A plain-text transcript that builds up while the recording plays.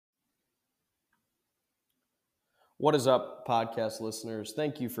What is up, podcast listeners?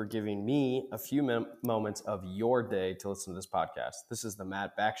 Thank you for giving me a few moments of your day to listen to this podcast. This is the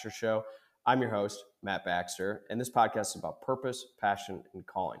Matt Baxter Show. I'm your host, Matt Baxter, and this podcast is about purpose, passion, and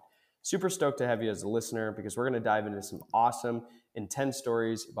calling. Super stoked to have you as a listener because we're going to dive into some awesome, intense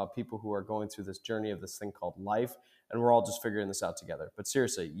stories about people who are going through this journey of this thing called life, and we're all just figuring this out together. But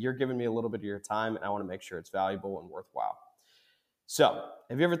seriously, you're giving me a little bit of your time, and I want to make sure it's valuable and worthwhile. So,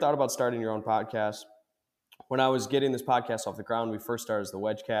 have you ever thought about starting your own podcast? When I was getting this podcast off the ground, we first started as the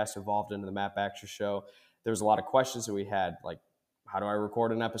Wedgecast, evolved into the Matt Baxter Show. There was a lot of questions that we had, like, how do I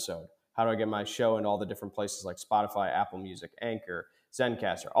record an episode? How do I get my show into all the different places like Spotify, Apple Music, Anchor,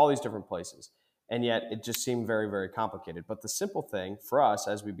 Zencaster, all these different places? And yet it just seemed very, very complicated. But the simple thing for us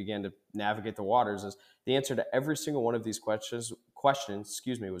as we began to navigate the waters is the answer to every single one of these questions,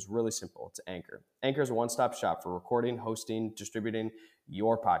 was really simple. It's Anchor. Anchor is a one-stop shop for recording, hosting, distributing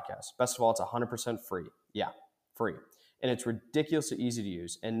your podcast. Best of all, it's 100% free. Yeah, free. And it's ridiculously easy to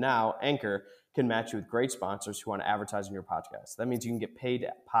use. And now Anchor can match you with great sponsors who want to advertise on your podcast. That means you can get paid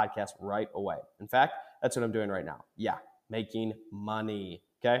at podcast right away. In fact, that's what I'm doing right now. Yeah, making money.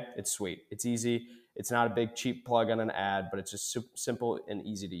 Okay, it's sweet. It's easy. It's not a big cheap plug on an ad, but it's just simple and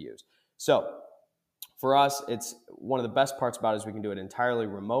easy to use. So for us, it's one of the best parts about it is we can do it entirely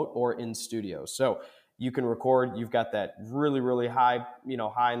remote or in studio. So you can record. You've got that really, really high,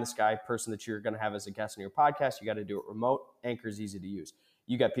 high in the sky person that you're going to have as a guest on your podcast. You got to do it remote. Anchor is easy to use.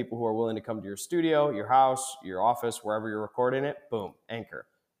 You got people who are willing to come to your studio, your house, your office, wherever you're recording it. Boom, Anchor.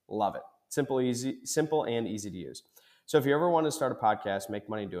 Love it. Simple and easy to use. So if you ever want to start a podcast, make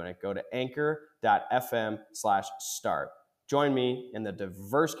money doing it, go to anchor.fm/start. Join me in the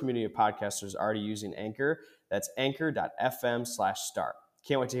diverse community of podcasters already using Anchor. That's anchor.fm/start.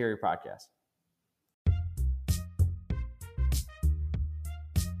 Can't wait to hear your podcast.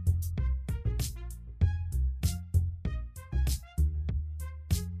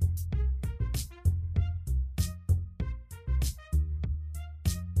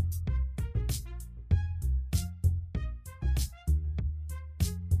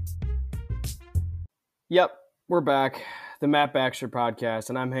 Yep, we're back, the Matt Baxter podcast,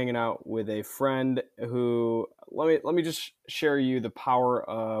 and I'm hanging out with a friend who, let me just share you the power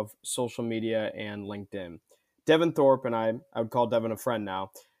of social media and LinkedIn. Devin Thorpe, and I would call Devin a friend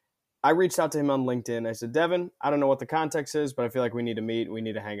now. I reached out to him on LinkedIn. I said, Devin, I don't know what the context is, but I feel like we need to meet. We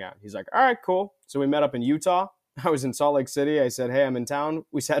need to hang out. He's like, all right, cool. So we met up in Utah. I was in Salt Lake City. I said, hey, I'm in town.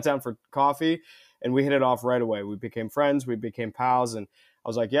 We sat down for coffee, and we hit it off right away. We became friends. We became pals, and I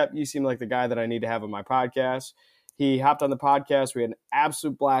was like, yep, you seem like the guy that I need to have on my podcast. He hopped on the podcast. We had an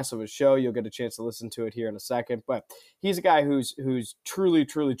absolute blast of a show. You'll get a chance to listen to it here in a second. But he's a guy who's truly,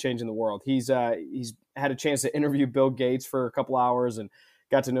 truly changing the world. He's had a chance to interview Bill Gates for a couple hours and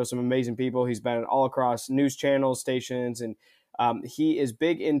got to know some amazing people. He's been all across news channels, stations, and he is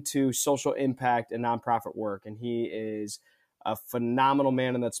big into social impact and nonprofit work. And he is a phenomenal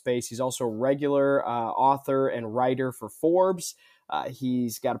man in that space. He's also a regular author and writer for Forbes.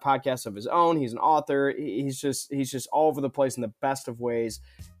 He's got a podcast of his own. He's an author. He's just all over the place in the best of ways,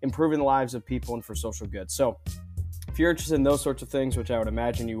 improving the lives of people and for social good. So if you're interested in those sorts of things, which I would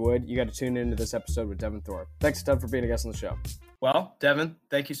imagine you would, you got to tune into this episode with Devin Thorpe. Thanks a ton for being a guest on the show. Well, Devin,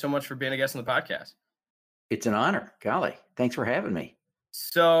 thank you so much for being a guest on the podcast. It's an honor. Golly, thanks for having me.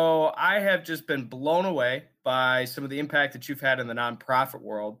 So I have just been blown away by some of the impact that you've had in the nonprofit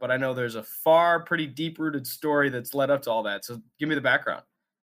world, but I know there's a pretty deep-rooted story that's led up to all that. So give me the background.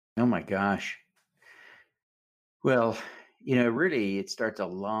 Oh my gosh. Well, really it starts a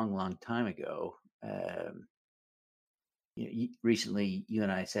long, long time ago. Recently you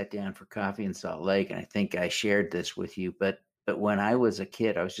and I sat down for coffee in Salt Lake, and I think I shared this with you, but when I was a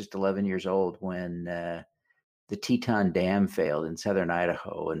kid, I was just 11 years old when the Teton Dam failed in southern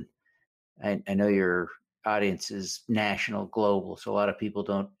Idaho. And I know your audience is national, global, so a lot of people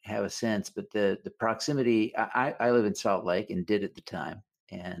don't have a sense, but the proximity, I live in Salt Lake and did at the time.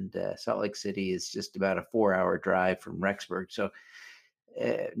 And Salt Lake City is just about a 4-hour drive from Rexburg. So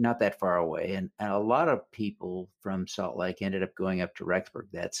not that far away. And a lot of people from Salt Lake ended up going up to Rexburg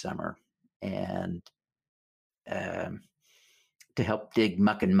that summer and to help dig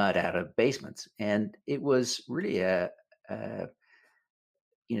muck and mud out of basements. And it was really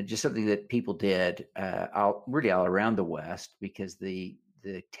just something that people did all around the West, because the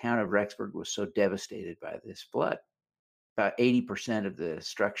town of Rexburg was so devastated by this flood. About 80% of the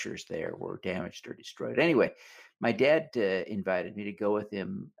structures there were damaged or destroyed. Anyway, my dad invited me to go with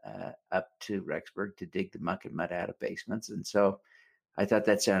him up to Rexburg to dig the muck and mud out of basements. And so I thought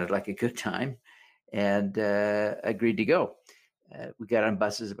that sounded like a good time and agreed to go. We got on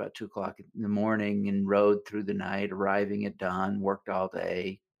buses about 2 o'clock in the morning and rode through the night, arriving at dawn, worked all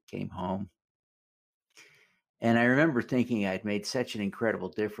day, came home. And I remember thinking I'd made such an incredible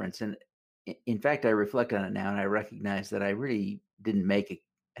difference. And in fact, I reflect on it now and I recognize that I really didn't make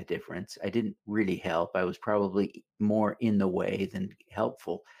a difference. I didn't really help. I was probably more in the way than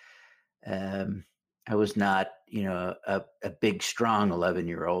helpful. Um, I was not, a big, strong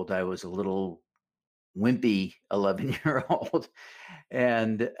 11-year-old. I was a little wimpy 11-year-old.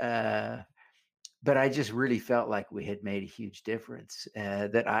 And, but I just really felt like we had made a huge difference,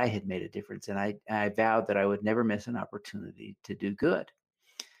 that I had made a difference. And I vowed that I would never miss an opportunity to do good,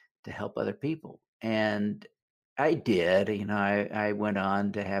 to help other people. And I did. I went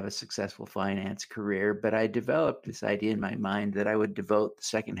on to have a successful finance career, but I developed this idea in my mind that I would devote the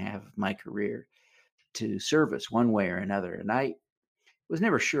second half of my career to service one way or another. And I was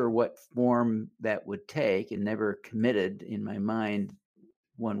never sure what form that would take and never committed in my mind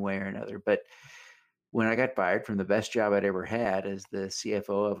one way or another. But when I got fired from the best job I'd ever had as the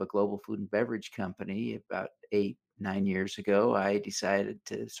CFO of a global food and beverage company about 8, 9 years ago, I decided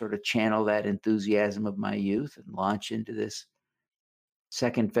to sort of channel that enthusiasm of my youth and launch into this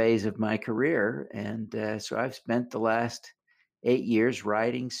second phase of my career. And so I've spent the last 8 years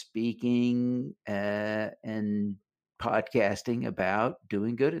writing, speaking, and podcasting about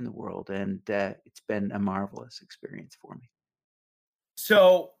doing good in the world. And it's been a marvelous experience for me.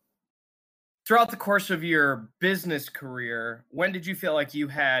 So, throughout the course of your business career, when did you feel like you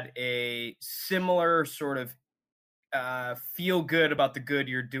had a similar sort of feel good about the good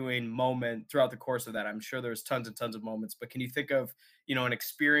you're doing moment throughout the course of that? I'm sure there's tons and tons of moments, but can you think of, an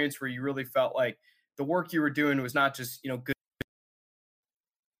experience where you really felt like the work you were doing was not just, good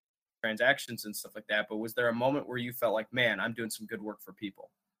transactions and stuff like that, but was there a moment where you felt like, man, I'm doing some good work for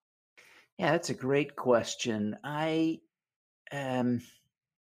people? Yeah, that's a great question. Um,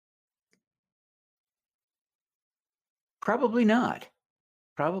 Probably not.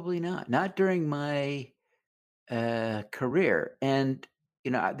 Probably not. Not during my career. And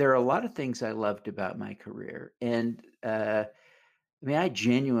there are a lot of things I loved about my career, and I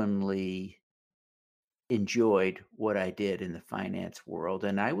genuinely enjoyed what I did in the finance world,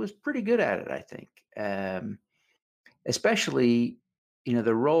 and I was pretty good at it, I think. Especially,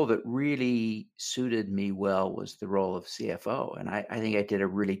 the role that really suited me well was the role of CFO, and I think I did a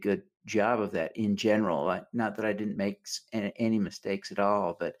really good job of that in general. Not that I didn't make any mistakes at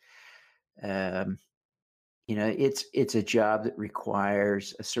all, but um, it's a job that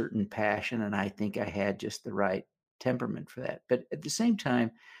requires a certain passion, and I think I had just the right temperament for that. But at the same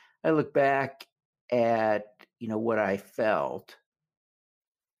time, I look back at what I felt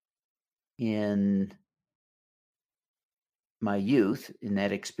in my youth, in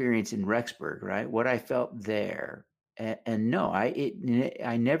that experience in Rexburg, right? What I felt there, and no,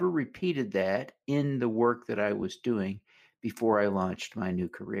 I never repeated that in the work that I was doing before I launched my new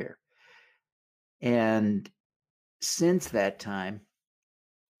career. And since that time,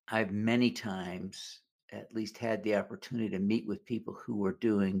 I've many times at least had the opportunity to meet with people who were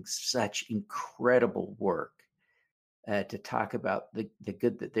doing such incredible work, to talk about the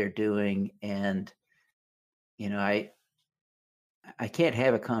good that they're doing. And, I can't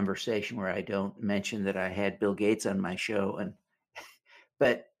have a conversation where I don't mention that I had Bill Gates on my show.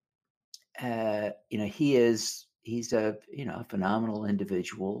 But, he's a phenomenal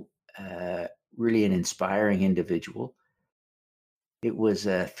individual, really an inspiring individual. It was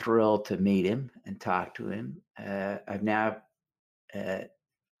a thrill to meet him and talk to him. I've now uh,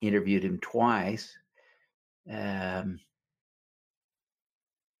 interviewed him twice. Um,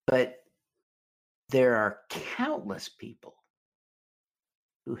 but there are countless people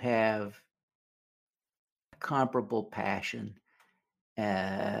who have comparable passion,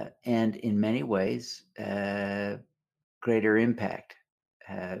 and in many ways, greater impact.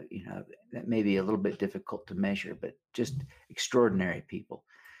 That may be a little bit difficult to measure, but just extraordinary people.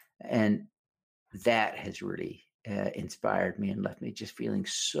 And that has really inspired me and left me just feeling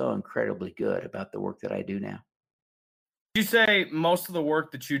so incredibly good about the work that I do now. You say most of the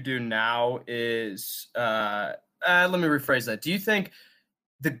work that you do now is, let me rephrase that. Do you think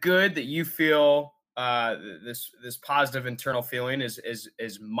the good that you feel, this positive internal feeling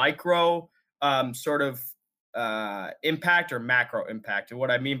is micro, sort of impact, or macro impact? And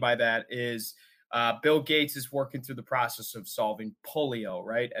what I mean by that is, Bill Gates is working through the process of solving polio,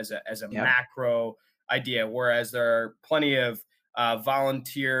 right, as a Yep. macro idea, whereas there are plenty of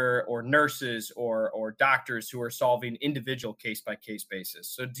volunteer or nurses or doctors who are solving individual case by case basis.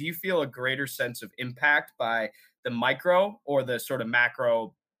 So, do you feel a greater sense of impact by the micro or the sort of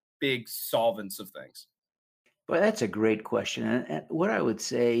macro big solvents of things? Well, that's a great question. And what I would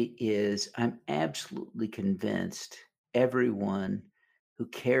say is, I'm absolutely convinced everyone who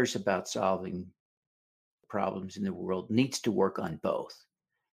cares about solving problems in the world needs to work on both.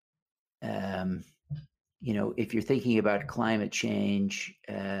 Um, if you're thinking about climate change,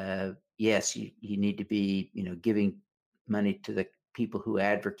 yes, you need to be, giving money to the people who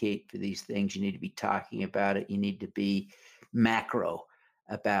advocate for these things. You need to be talking about it. You need to be macro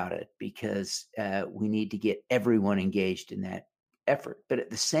about it because we need to get everyone engaged in that effort. But at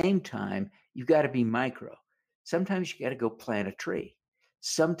the same time, you've got to be micro. Sometimes you got to go plant a tree.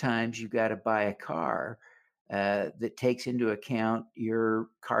 Sometimes you got to buy a car that takes into account your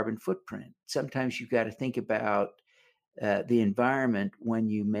carbon footprint. Sometimes you've got to think about the environment when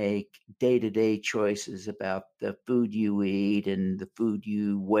you make day-to-day choices about the food you eat and the food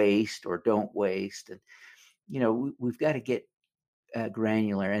you waste or don't waste. And, we've got to get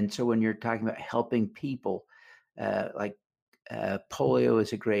granular. And so when you're talking about helping people, like polio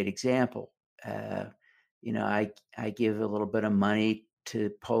is a great example. I give a little bit of money to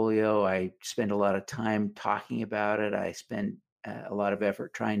polio. I spend a lot of time talking about it. I spend a lot of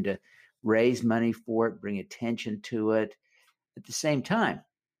effort trying to raise money for it, bring attention to it. At the same time,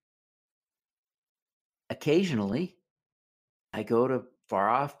 occasionally I go to far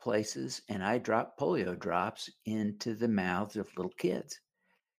off places and I drop polio drops into the mouths of little kids.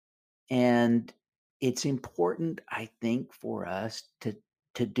 And it's important, I think, for us to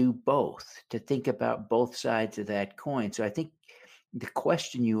do both, to think about both sides of that coin. So I think the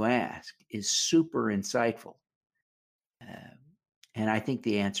question you ask is super insightful. Um, and I think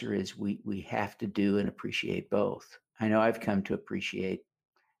the answer is we have to do and appreciate both. I know I've come to appreciate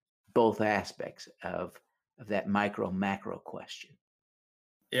both aspects of that micro macro question.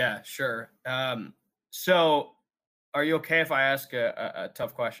 Yeah, sure. So are you okay if I ask a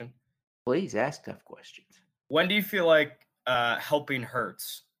tough question? Please ask tough questions. When do you feel like helping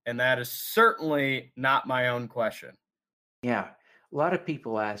hurts? And that is certainly not my own question. Yeah, a lot of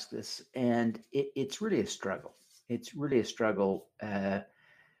people ask this, and it's really a struggle. It's really a struggle. There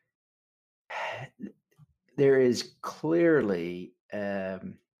is clearly a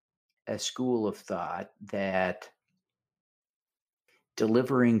school of thought that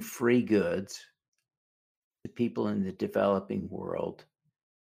delivering free goods to people in the developing world,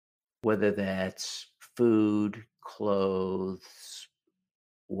 whether that's food, clothes,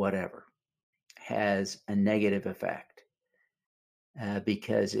 whatever, has a negative effect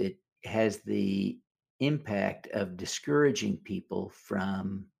because it has the impact of discouraging people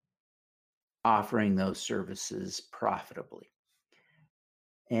from offering those services profitably.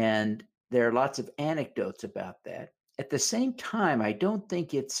 And there are lots of anecdotes about that. At the same time, I don't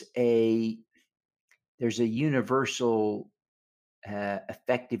think there's a universal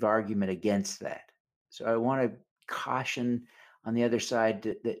effective argument against that. So I want to caution on the other side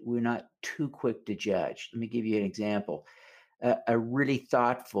that we're not too quick to judge. Let me give you an example. A really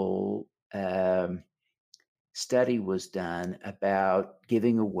thoughtful study was done about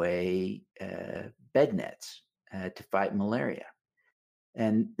giving away bed nets to fight malaria.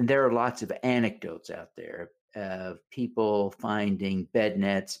 And there are lots of anecdotes out there of people finding bed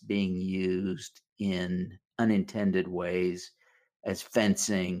nets being used in unintended ways as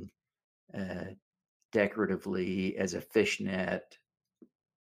fencing, decoratively, as a fish net,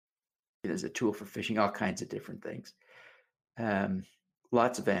 as a tool for fishing, all kinds of different things. Um,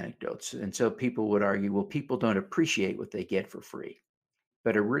 Lots of anecdotes. And so people would argue, well, people don't appreciate what they get for free.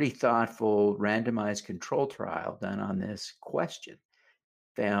 But a really thoughtful randomized control trial done on this question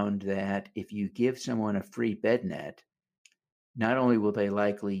found that if you give someone a free bed net, not only will they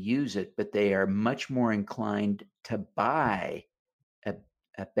likely use it, but they are much more inclined to buy a,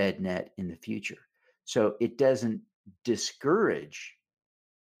 a bed net in the future. So it doesn't discourage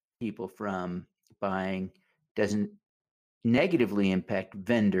people from buying, doesn't negatively impact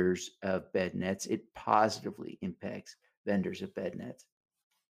vendors of bed nets. It positively impacts vendors of bed nets.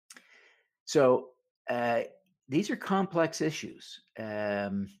 So these are complex issues.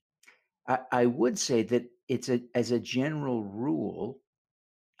 I would say that as a general rule,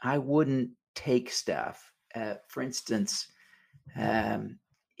 I wouldn't take stuff. For instance,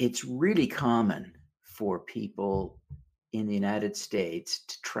 it's really common for people in the United States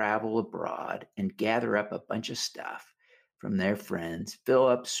to travel abroad and gather up a bunch of stuff from their friends, fill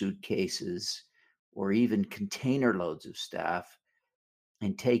up suitcases or even container loads of stuff,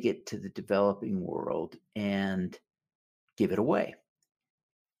 and take it to the developing world and give it away.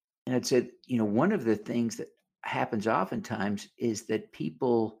 And I'd say, one of the things that happens oftentimes is that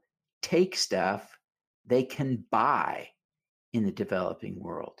people take stuff they can buy in the developing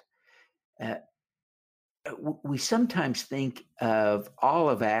world. Uh, we sometimes think of all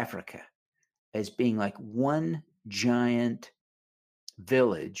of Africa as being like one giant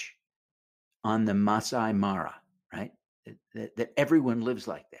village on the Masai Mara, right? That everyone lives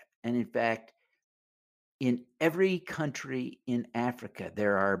like that. And in fact, in every country in Africa,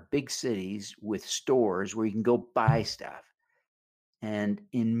 there are big cities with stores where you can go buy stuff. And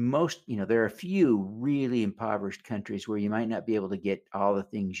in most, there are a few really impoverished countries where you might not be able to get all the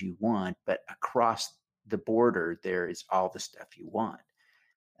things you want, but across the border, there is all the stuff you want.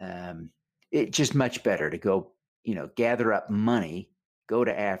 Um, it's just much better to go, gather up money, go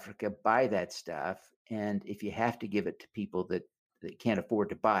to Africa, buy that stuff. And if you have to give it to people that can't afford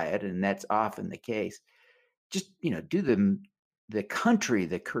to buy it, and that's often the case, just, do the country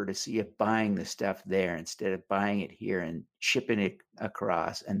the courtesy of buying the stuff there instead of buying it here and shipping it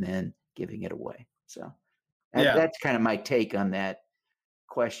across and then giving it away. So Yeah. that's kind of my take on that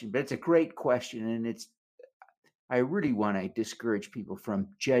question. But it's a great question, and I really want to discourage people from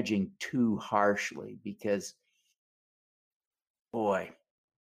judging too harshly because, boy,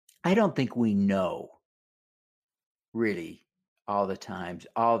 I don't think we know really all the times,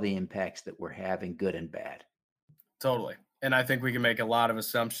 all the impacts that we're having, good and bad. Totally. And I think we can make a lot of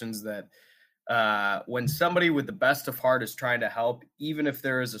assumptions that when somebody with the best of heart is trying to help, even if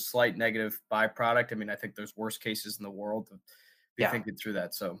there is a slight negative byproduct, I mean, I think there's worse cases in the world to be Yeah. thinking through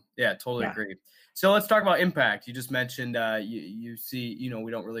that. So, yeah, totally Yeah. agree. So let's talk about impact. You just mentioned you see,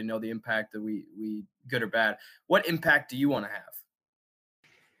 we don't really know the impact that we good or bad. What impact do you want to have?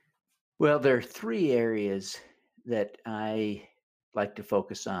 Well, there are three areas that I like to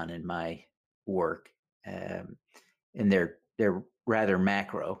focus on in my work, um, and they're rather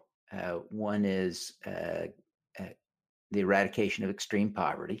macro. One is uh, the eradication of extreme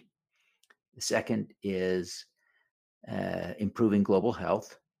poverty. The second is improving global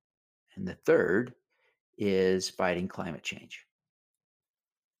health, and the third is fighting climate change.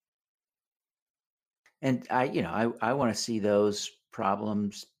 And I want to see those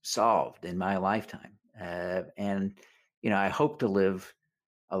problems solved in my lifetime. And I hope to live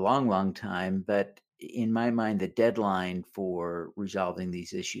a long, long time. But in my mind, the deadline for resolving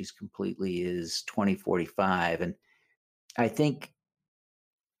these issues completely is 2045. And I think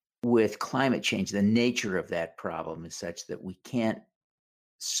with climate change, the nature of that problem is such that we can't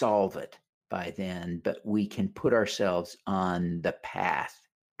solve it by then, but we can put ourselves on the path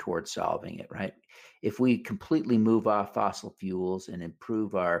towards solving it, right? If we completely move off fossil fuels and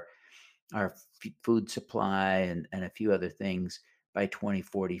improve our food supply and a few other things by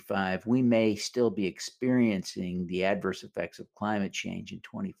 2045, we may still be experiencing the adverse effects of climate change in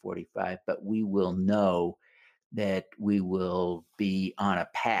 2045, but we will know that we will be on a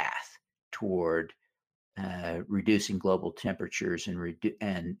path toward reducing global temperatures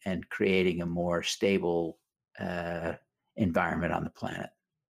and creating a more stable environment on the planet.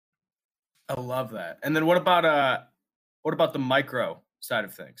 I love that. And then what about the micro side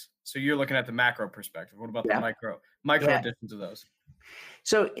of things? So you're looking at the macro perspective. What about the Yeah, micro yeah. additions to those?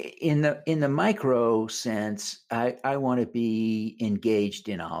 So in the micro sense, I want to be engaged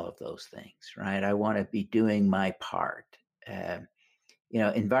in all of those things, right? I want to be doing my part. Uh,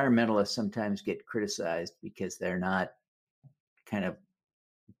 Environmentalists sometimes get criticized because they're not kind of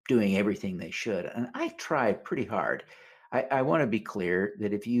doing everything they should. And I try pretty hard. I want to be clear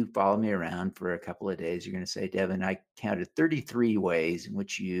that if you follow me around for a couple of days, you're going to say, Devin, I counted 33 ways in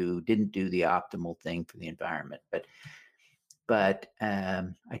which you didn't do the optimal thing for the environment. But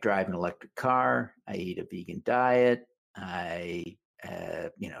I drive an electric car. I eat a vegan diet. I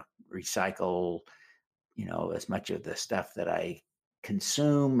recycle as much of the stuff that I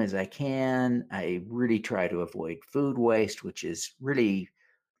consume as I can. I really try to avoid food waste, which is really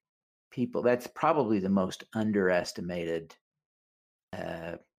that's probably the most underestimated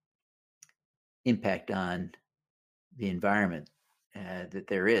uh, impact on the environment that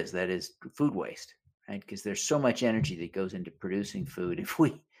there is. That is food waste, right? Because there's so much energy that goes into producing food.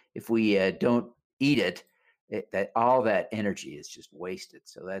 If we don't eat it, that all that energy is just wasted.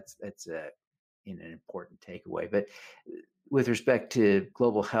 So that's an important takeaway. But with respect to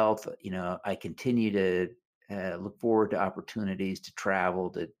global health, I continue to look forward to opportunities to travel,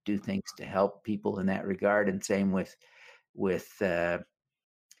 to do things to help people in that regard, and same with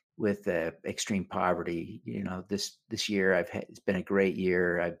extreme poverty. This year it's been a great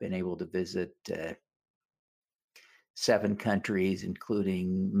year. I've been able to visit 7 countries,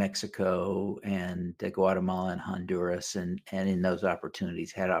 including Mexico and Guatemala and Honduras, and in those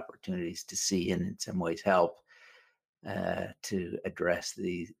opportunities had opportunities to see and in some ways help to address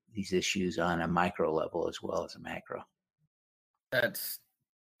these issues on a micro level as well as a macro. That's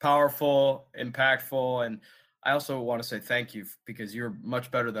powerful, impactful, and I also want to say thank you because you're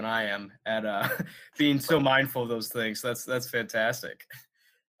much better than I am at being so mindful of those things. That's fantastic.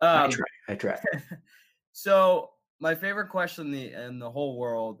 I Um, try. I try. so my favorite question in the whole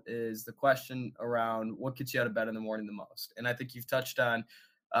world is the question around what gets you out of bed in the morning the most. And I think you've touched on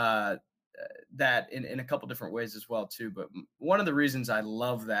uh, that in a couple different ways as well too. But one of the reasons I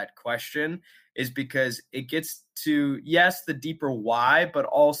love that question is because it gets to, yes, the deeper why, but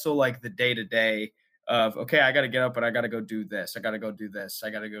also like the day to day of, okay, I got to get up and I got to go do this. I got to go do this.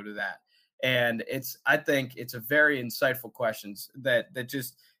 I got to go do that. And I think it's a very insightful questions that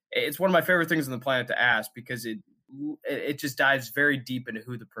just, it's one of my favorite things on the planet to ask because it just dives very deep into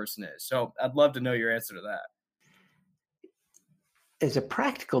who the person is. So I'd love to know your answer to that. As a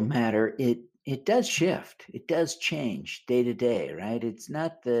practical matter, it does shift. It does change day to day, right? It's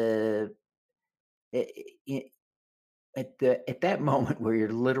not the it, at that moment where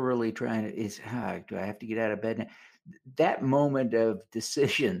you're literally trying to do I have to get out of bed now? That moment of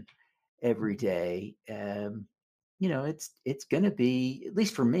decision every day, it's going to be, at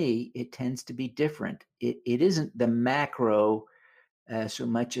least for me, it tends to be different. It isn't the macro so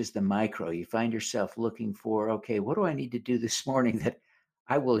much as the micro. You find yourself looking for, okay, what do I need to do this morning that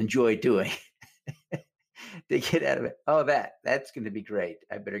I will enjoy doing to get out of it? Oh, that's going to be great.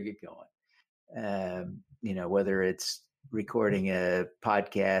 I better get going. Whether it's recording a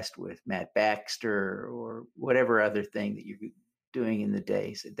podcast with Matt Baxter or whatever other thing that you're doing in the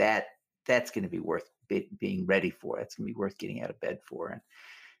day. So that's going to be worth being ready for. That's going to be worth getting out of bed for. And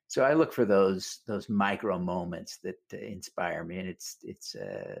so I look for those micro moments that inspire me, and it's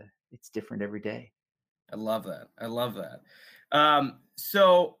different every day. I love that. I love that.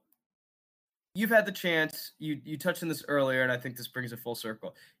 So you've had the chance, you touched on this earlier, and I think this brings it full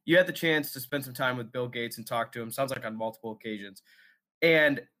circle. You had the chance to spend some time with Bill Gates and talk to him, sounds like on multiple occasions.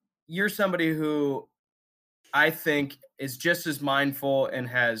 And you're somebody who I think is just as mindful and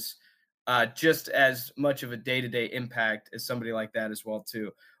has just as much of a day-to-day impact as somebody like that as well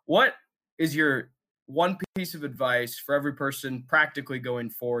too. What is your one piece of advice for every person practically going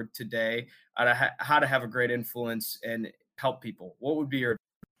forward today on how to have a great influence and help people? What would be your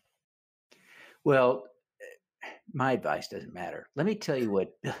Well, my advice doesn't matter. Let me tell you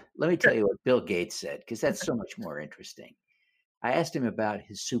what Bill Gates said, because that's so much more interesting. I asked him about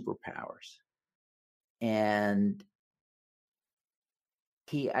his superpowers, and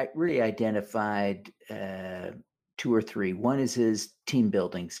he really identified two or three. One is his team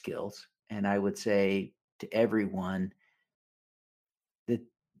building skills, and I would say to everyone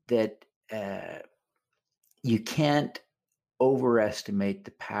that you can't overestimate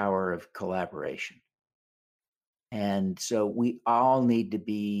the power of collaboration. And so we all need to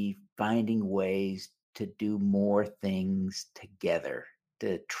be finding ways to do more things together,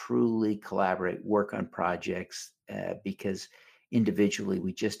 to truly collaborate, work on projects, because individually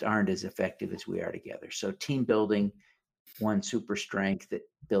we just aren't as effective as we are together. So team building, one super strength that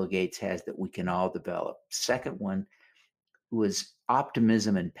Bill Gates has that we can all develop. Second one was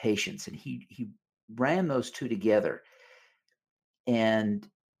optimism and patience, and he ran those two together. And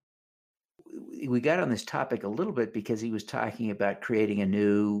we got on this topic a little bit because he was talking about creating a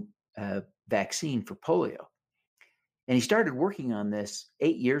new vaccine for polio. And he started working on this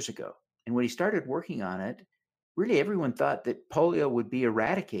 8 years ago. And when he started working on it, really everyone thought that polio would be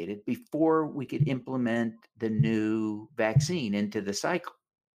eradicated before we could implement the new vaccine into the cycle.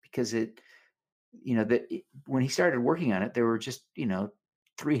 Because when he started working on it, there were just,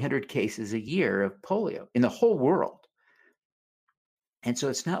 300 cases a year of polio in the whole world. And so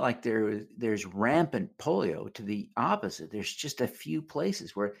it's not like there's rampant polio. To the opposite, there's just a few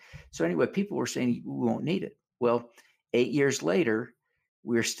places where. So anyway, people were saying we won't need it. Well, 8 years later,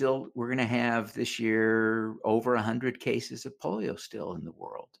 we're going to have this year over 100 cases of polio still in the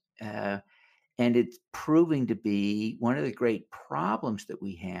world, and it's proving to be one of the great problems that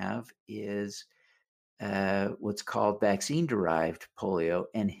we have is what's called vaccine-derived polio,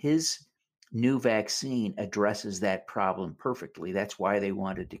 and his new vaccine addresses that problem perfectly. That's why they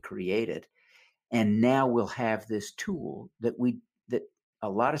wanted to create it. And now we'll have this tool that a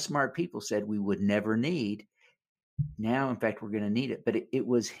lot of smart people said we would never need. Now, in fact, we're going to need it. But it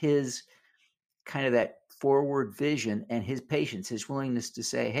was his kind of that forward vision and his patience, his willingness to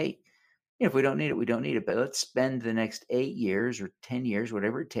say, hey, if we don't need it, we don't need it. But let's spend the next 8 years or 10 years,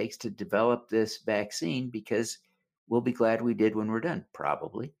 whatever it takes to develop this vaccine, because we'll be glad we did when we're done,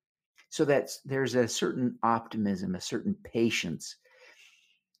 probably. So there's a certain optimism, a certain patience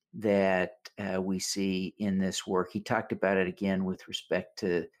that we see in this work. He talked about it again with respect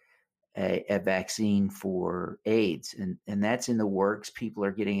to a vaccine for AIDS, and that's in the works. People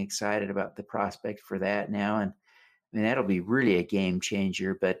are getting excited about the prospect for that now, and I mean that'll be really a game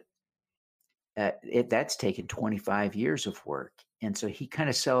changer. But that's taken 25 years of work, and so he kind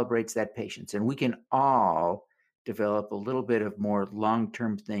of celebrates that patience. And we can all develop a little bit of more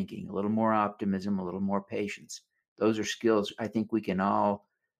long-term thinking, a little more optimism, a little more patience. Those are skills I think we can all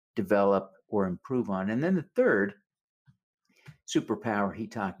develop or improve on. And then the third superpower he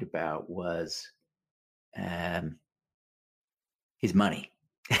talked about was his money.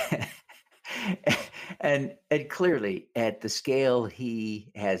 and clearly, at the scale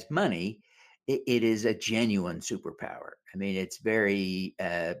he has money, it is a genuine superpower. I mean, it's very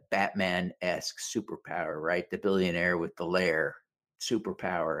Batman-esque superpower, right? The billionaire with the lair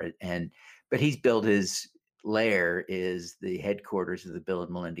superpower, but he's built his lair is the headquarters of the Bill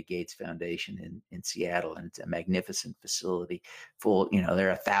and Melinda Gates Foundation in Seattle, and it's a magnificent facility full. There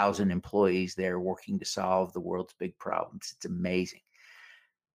are 1,000 employees there working to solve the world's big problems. It's amazing.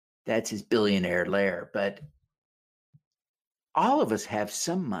 That's his billionaire lair. But all of us have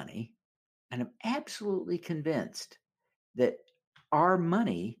some money, and I'm absolutely convinced that our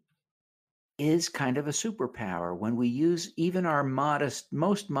money is kind of a superpower. When we use even our most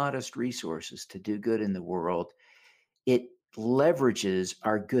modest resources to do good in the world, it leverages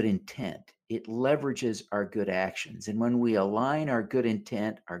our good intent. It leverages our good actions. And when we align our good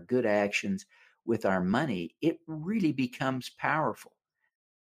intent, our good actions with our money, it really becomes powerful.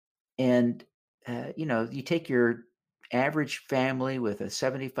 And, you take your average family with a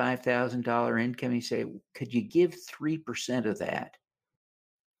 $75,000 income, you say, could you give 3% of that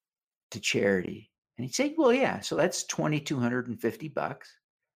to charity? And he'd say, well, yeah, so that's $2,250. And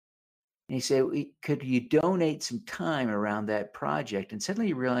you say, could you donate some time around that project? And suddenly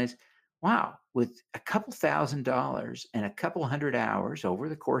you realize, wow, with a couple $1,000s and a couple 100 hours over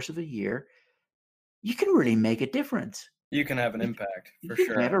the course of a year, you can really make a difference. You can have an impact for You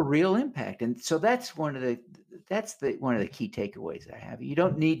sure. can have a real impact. And so that's one of the key takeaways I have. You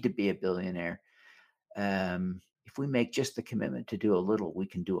don't need to be a billionaire. If we make just the commitment to do a little, we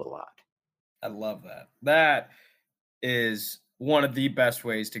can do a lot. I love that. That is one of the best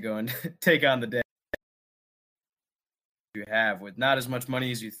ways to go and take on the day you have with not as much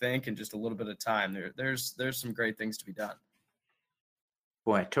money as you think and just a little bit of time. There's some great things to be done.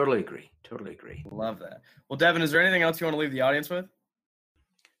 Boy, I totally agree. Totally agree. Love that. Well, Devin, is there anything else you want to leave the audience with?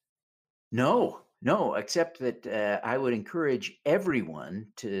 No, except that I would encourage everyone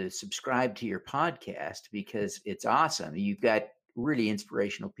to subscribe to your podcast because it's awesome. You've got really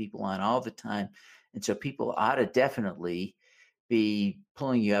inspirational people on all the time. And so people ought to definitely be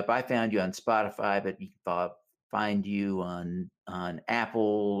pulling you up. I found you on Spotify, but you can find you on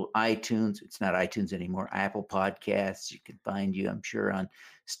Apple, iTunes. It's not iTunes anymore. Apple Podcasts. You can find you, I'm sure, on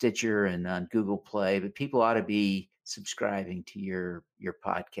Stitcher and on Google Play. But people ought to be subscribing to your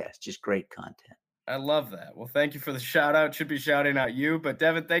podcast. Just great content. I love that. Well, thank you for the shout out. Should be shouting out you. But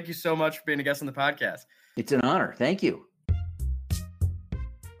Devin, thank you so much for being a guest on the podcast. It's an honor. Thank you.